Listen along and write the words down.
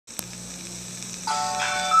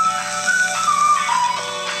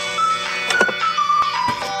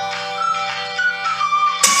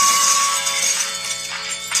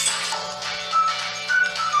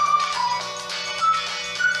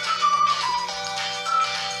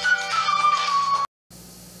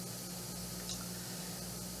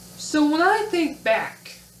So when I think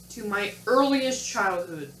back to my earliest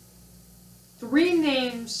childhood, three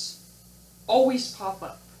names always pop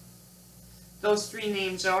up. Those three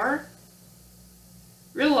names are,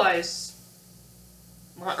 realize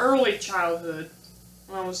my early childhood,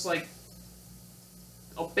 when I was like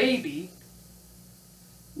a baby,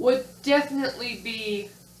 would definitely be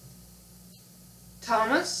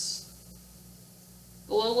Thomas,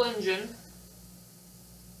 the little engine,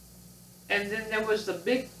 and then there was the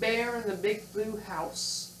Big Bear and the Big Blue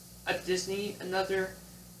House, another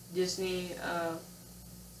Disney,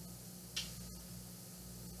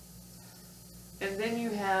 and then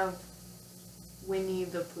you have Winnie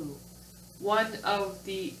the Pooh, one of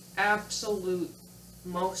the absolute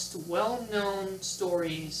most well-known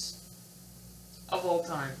stories of all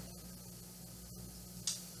time.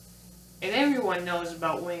 And everyone knows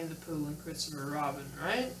about Winnie the Pooh and Christopher Robin,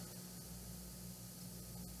 right?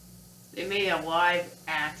 They made a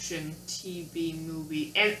live-action TV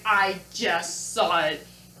movie, and I just saw it.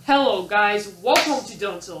 Hello guys, welcome to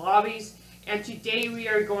Don't Tell Hobbies, and today we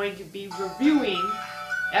are going to be reviewing,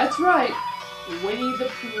 that's right, the Winnie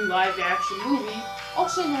the Pooh live-action movie,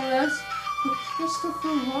 also known as the Christopher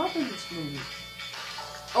Robin's movie.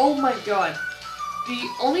 Oh my god. The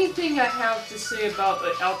only thing I have to say about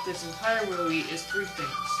this entire movie is three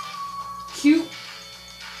things. Cute,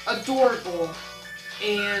 adorable,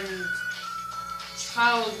 and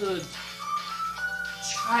childhood.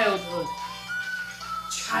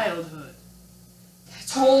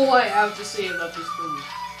 That's all I have to say about this movie.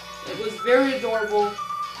 It was very adorable,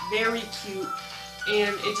 very cute,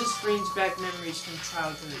 and it just brings back memories from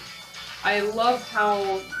childhood. I love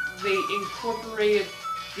how they incorporated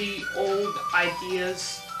the old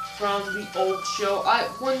ideas from the old show.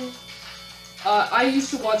 I used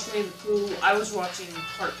to watch Winnie the Pooh. I was watching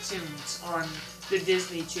cartoons on the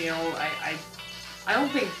Disney Channel. I don't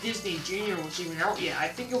think Disney Junior was even out yet. I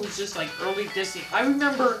think it was just like early Disney. I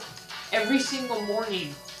remember every single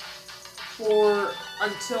morning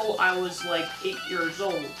until I was like 8 years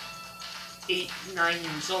old. 8, 9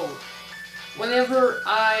 years old. Whenever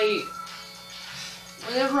I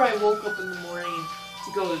woke up in the morning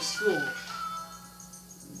to go to school,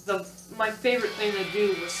 my favorite thing to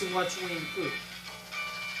do was to watch Winnie the Pooh.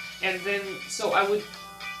 And then, so I would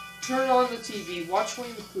turn on the TV, watch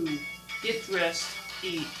Winnie the Pooh, get dressed,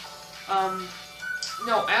 eat.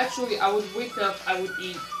 No, actually, I would wake up, I would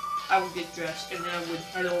eat, I would get dressed, and then I would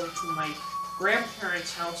head over to my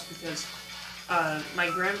grandparents' house because my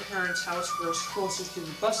grandparents' house was closer to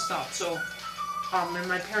the bus stop, so and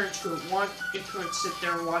my parents couldn't sit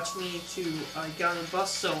there and watch me to get on the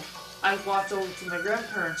bus, so I walked over to my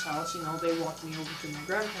grandparents' house. You know, they walked me over to my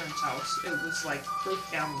grandparents' house. It was like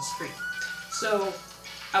right down the street. So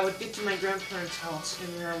I would get to my grandparents' house,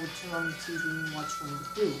 and then I would turn on the TV and watch Winnie the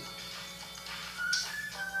Pooh.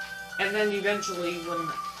 And then eventually, when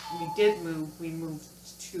we did move, we moved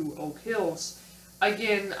to Oak Hills.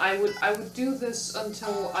 Again, I would do this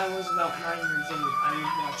until I was about 9 years old. I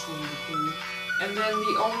would watch Winnie the Pooh. And then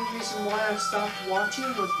the only reason why I stopped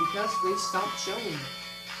watching was because they stopped showing.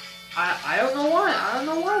 I don't know why. I don't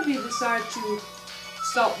know why they decided to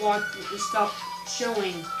stop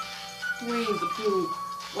showing Winnie the Pooh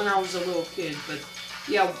when I was a little kid. But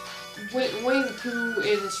yeah, Winnie the Pooh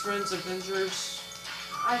and his friends' adventures.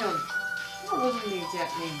 That wasn't the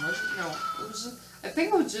exact name, was it? No, it was. I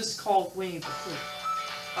think it was just called Winnie the Pooh.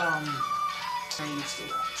 I used to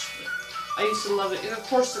watch, but I used to love it. And of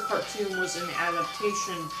course, the cartoon was an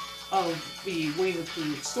adaptation of the Winnie the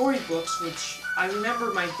Pooh storybooks, which I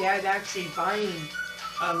remember my dad actually buying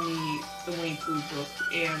the Winnie the Pooh book,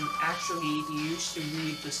 and actually he used to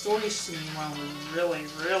read the stories to me when I was really,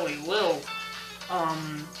 really little.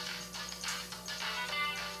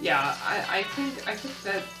 Yeah, I think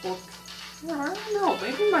that book. Yeah, I don't know.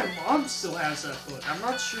 Maybe my mom still has that book. I'm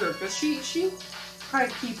not sure, because she kind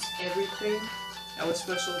of keeps everything that was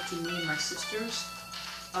special to me and my sisters.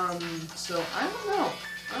 So I don't know.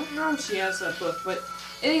 I don't know if she has that book, but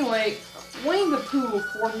anyway, Winnie the Pooh,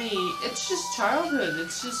 for me, it's just childhood.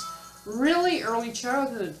 It's just really early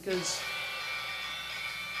childhood, because,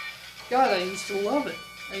 God, I used to love it.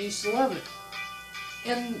 I used to love it.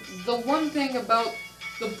 And the one thing about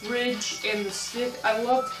the bridge and the stick, I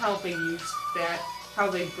loved how they used that, how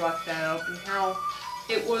they brought that up, and how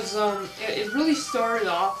it was, it really started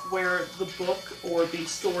off where the book, or the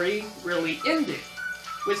story, really ended,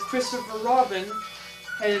 with Christopher Robin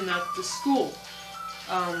heading up to school.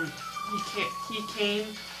 He came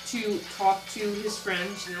to talk to his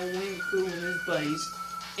friends, you know, Winnie the Pooh and his buddies,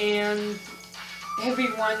 and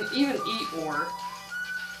everyone, even Eeyore,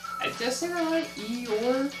 did I say that right?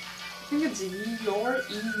 Eeyore? think it's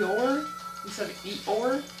Eeyore, instead of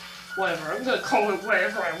Eeyore. Whatever, I'm gonna call it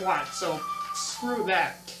whatever I want, so screw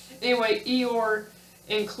that. Anyway, Eeyore,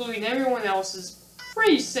 including everyone else, is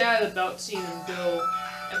pretty sad about seeing him go,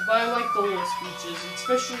 but I like the little speeches,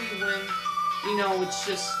 especially when, you know, it's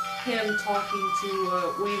just him talking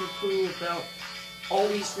to Winnie the Pooh about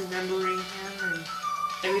always remembering him and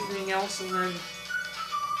everything else, and then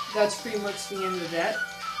that's pretty much the end of that.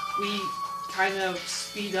 We kind of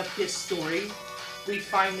speed up his story. We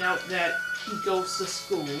find out that he goes to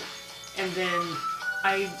school, and then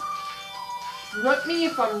correct me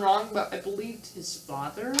if I'm wrong, but I believed his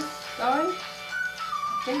father died.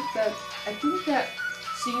 I think that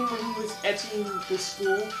scene when he was exiting the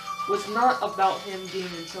school was not about him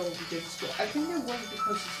being in trouble because of school. I think it was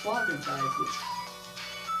because his father died, which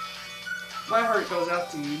my heart goes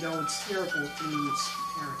out to you. You know, it's terrible to lose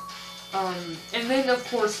a parent. And then of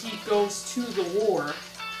course he goes to the war.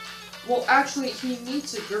 Well, actually, he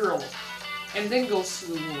meets a girl, and then goes to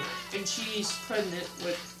the war, and she's pregnant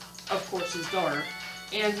with, of course, his daughter.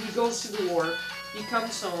 And he goes to the war. He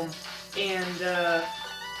comes home, and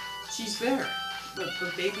she's there.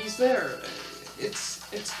 The baby's there.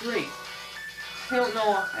 It's great. I don't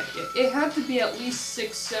know. It had to be at least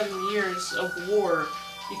 6-7 years of war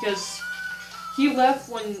because he left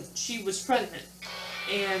when she was pregnant,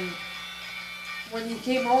 and when he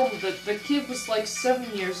came home, the kid was like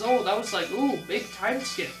 7 years old. I was like, ooh, big time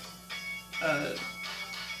skip.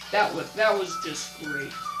 That was just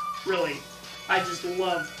great. Really, I just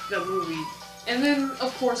loved the movie. And then,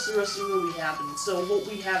 of course, the rest of the movie happens. So what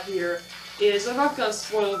we have here is, I'm not gonna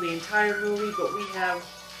spoil the entire movie, but we have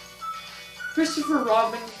Christopher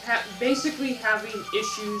Robin basically having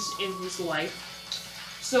issues in his life.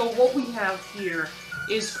 So what we have here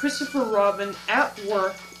is Christopher Robin at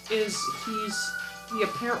work. He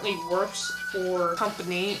apparently works for a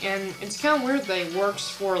company, and it's kind of weird that he works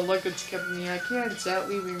for a luggage company. I can't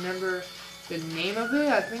exactly remember the name of it.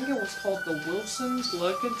 I think it was called the Wilson's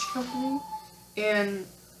Luggage Company. And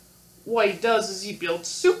what he does is he builds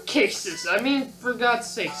suitcases. I mean, for God's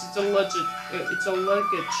sakes, it's a luggage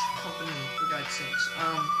company, for God's sakes.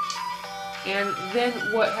 And then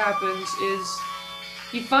what happens is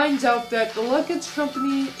he finds out that the luggage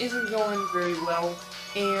company isn't going very well.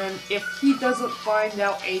 And if he doesn't find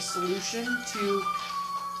out a solution to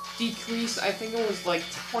decrease, I think it was like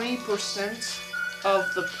 20%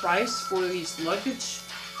 of the price for these luggage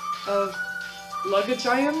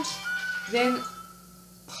items, then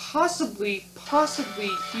possibly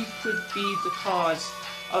he could be the cause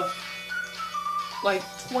of like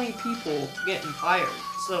 20 people getting fired.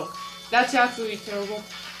 So that's absolutely terrible.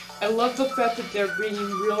 I love the fact that they're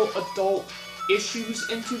bringing real adult issues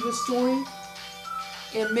into the story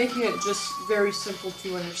and making it just very simple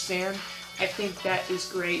to understand. I think that is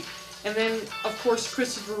great. And then, of course,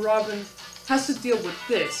 Christopher Robin has to deal with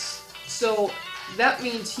this. So that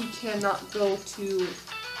means he cannot go to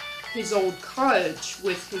his old cottage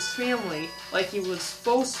with his family like he was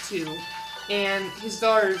supposed to. And his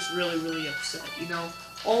daughter's really, really upset, you know.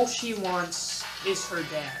 All she wants is her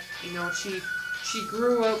dad. You know, she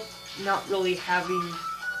grew up not really having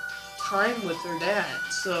time with her dad,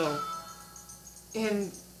 so...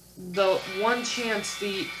 And the one chance,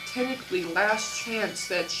 the technically last chance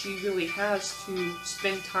that she really has to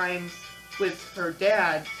spend time with her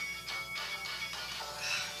dad,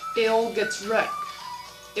 it all gets wrecked.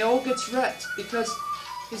 It all gets wrecked because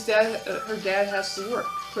her dad has to work.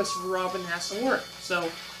 Christopher Robin has to work.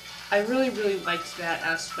 So I really, really liked that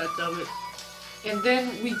aspect of it. And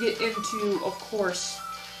then we get into, of course,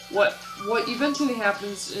 what eventually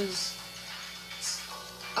happens is,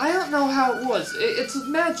 I don't know how it was. It's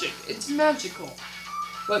magic. It's magical.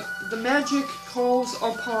 But the magic calls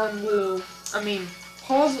upon Lou. I'm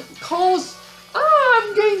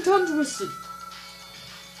getting tongue twisted.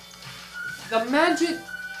 The magic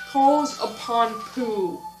calls upon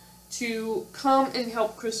Pooh to come and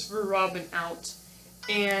help Christopher Robin out.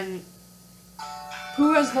 And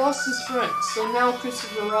Pooh has lost his friend. So now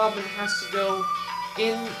Christopher Robin has to go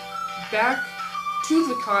back to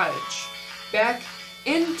the cottage. Back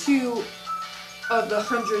into the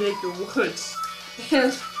 100-acre woods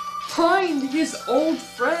and find his old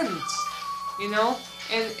friends, you know?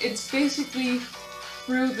 And it's basically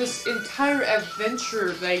through this entire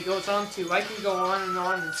adventure that he goes on to. I can go on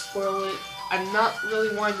and spoil it. I'm not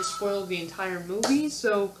really wanting to spoil the entire movie,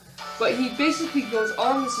 but he basically goes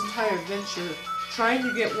on this entire adventure trying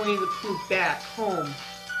to get Winnie the Pooh back home.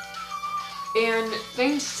 And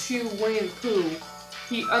thanks to Winnie the Pooh,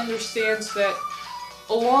 he understands that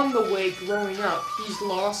along the way, growing up, he's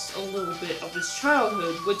lost a little bit of his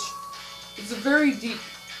childhood, which is a very deep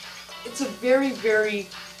it's a very, very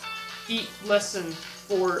deep lesson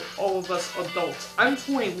for all of us adults. I'm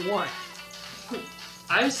 21.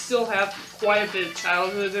 I still have quite a bit of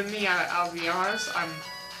childhood in me, I'll be honest.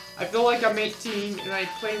 I feel like I'm 18 and I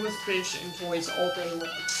play with fish and toys all day long.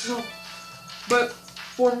 So, but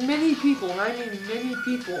for many people, and I mean many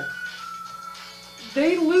people,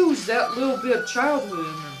 they lose that little bit of childhood in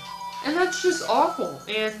them. And that's just awful.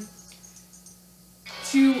 And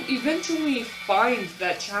to eventually find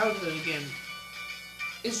that childhood again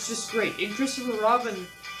is just great. And Christopher Robin,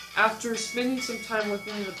 after spending some time with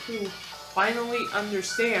Winnie the Pooh, finally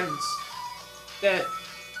understands that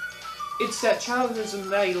it's that childhood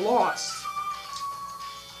that he lost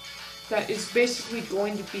that is basically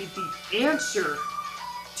going to be the answer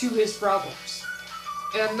to his problems.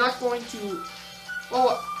 And I'm not going to,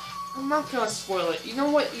 well, I'm not going to spoil it. You know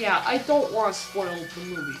what? Yeah, I don't want to spoil the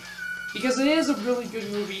movie. Because it is a really good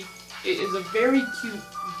movie. It is a very cute,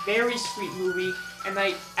 very sweet movie. And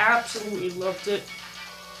I absolutely loved it.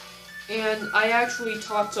 And I actually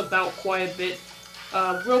talked about quite a bit.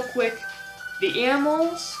 Real quick, the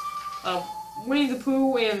animals, Winnie the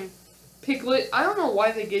Pooh and Piglet. I don't know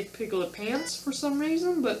why they gave Piglet pants for some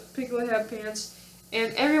reason, but Piglet had pants.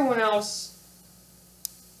 And everyone else,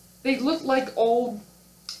 they look like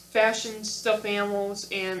old-fashioned stuffed animals,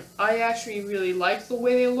 and I actually really like the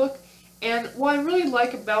way they look. And what I really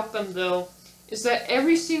like about them, though, is that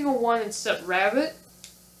every single one except Rabbit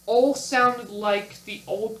all sounded like the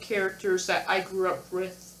old characters that I grew up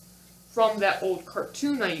with from that old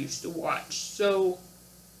cartoon I used to watch. So,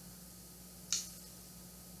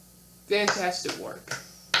 fantastic work.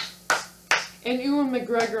 And Ewan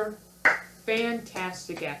McGregor,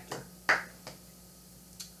 fantastic actor.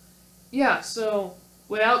 Yeah, so,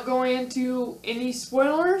 without going into any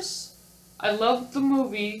spoilers, I loved the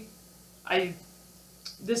movie.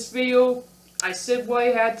 This video, I said what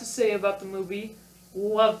I had to say about the movie.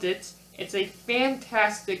 Loved it. It's a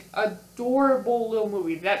fantastic, adorable little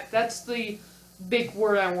movie. That's the big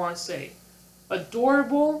word I want to say.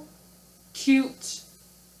 Adorable, cute,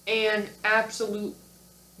 and absolute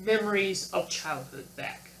memories of childhood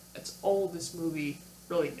back. That's all this movie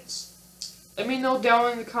really is. Let me know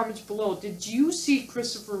down in the comments below, did you see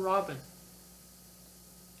Christopher Robin?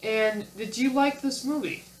 And did you like this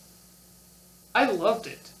movie? I loved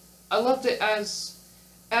it. I loved it as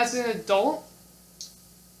an adult.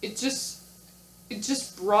 It just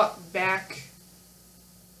brought back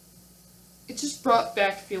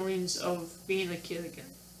feelings of being a kid again.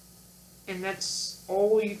 And that's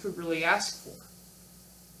all you could really ask for.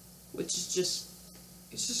 Which is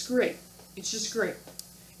it's just great. It's just great.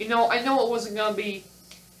 You know, I know it wasn't gonna be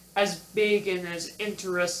as big and as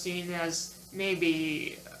interesting as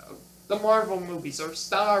maybe the Marvel movies or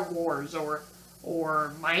Star Wars or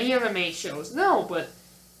my anime shows. No, but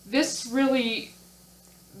this really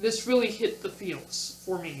hit the feels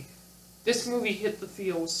for me. This movie hit the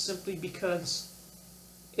feels simply because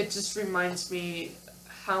it just reminds me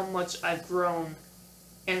how much I've grown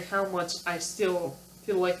and how much I still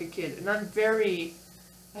feel like a kid. And I'm very,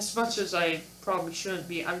 as much as I probably shouldn't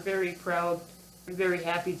be, I'm very proud and very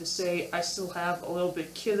happy to say I still have a little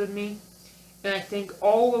bit kid in me. And I think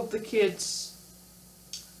all of the kids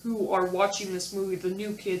who are watching this movie, the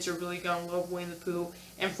new kids, are really going to love Winnie the Pooh.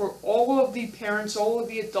 And for all of the parents, all of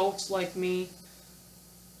the adults like me,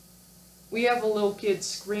 we have a little kid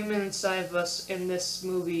screaming inside of us, and this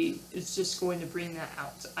movie is just going to bring that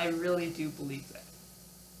out. I really do believe that.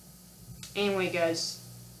 Anyway, guys,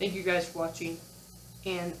 thank you guys for watching,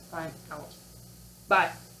 and I'm out.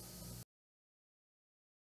 Bye.